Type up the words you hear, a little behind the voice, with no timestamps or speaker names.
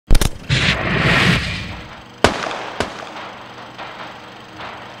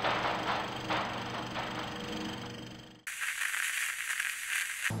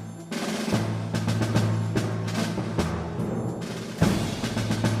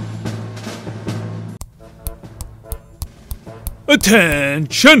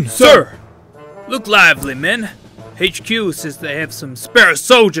Attention, sir! Look lively, men. HQ says they have some spare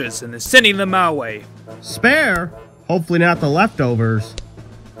soldiers and they're sending them our way. Spare? Hopefully not the leftovers.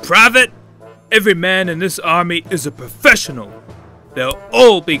 Private, every man in this army is a professional. They'll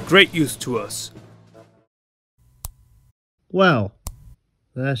all be great use to us. Well,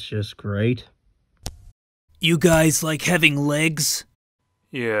 that's just great. You guys like having legs?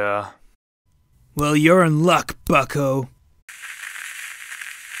 Yeah. Well, you're in luck, bucko.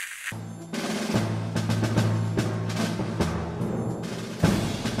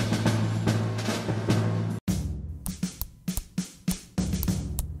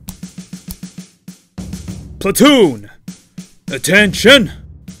 Platoon! Attention!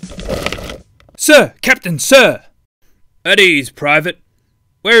 Sir! Captain, sir! At ease, Private.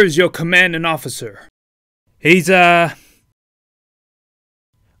 Where is your commanding officer? He's, I'm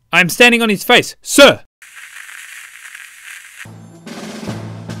standing on his face, sir!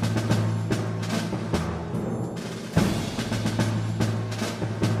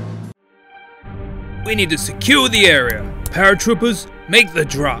 We need to secure the area. Paratroopers, make the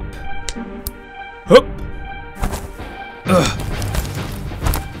drop. Hup! Ugh.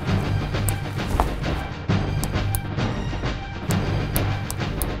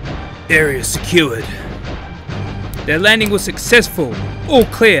 Area secured. Their landing was successful. All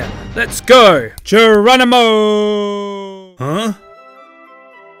clear. Let's go. Geronimo! Huh?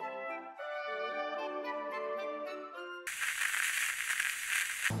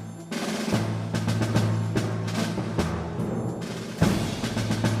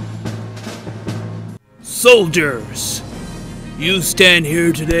 Soldiers! You stand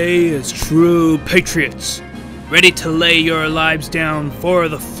here today as true patriots, ready to lay your lives down for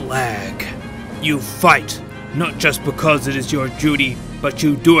the flag. You fight, not just because it is your duty, but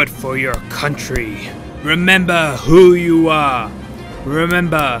you do it for your country. Remember who you are.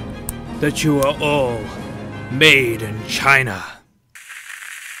 Remember that you are all made in China.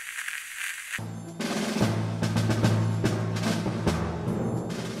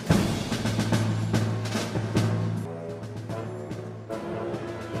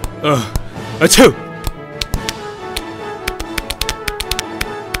 Achoo!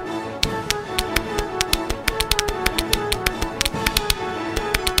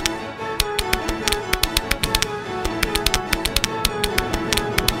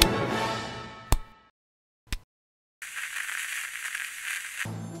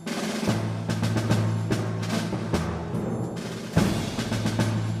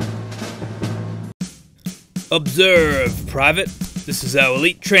 Observe, Private. This is our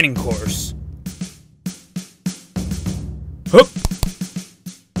elite training course. Hup!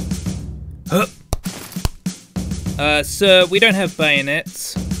 Hup. Sir, we don't have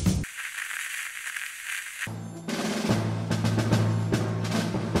bayonets.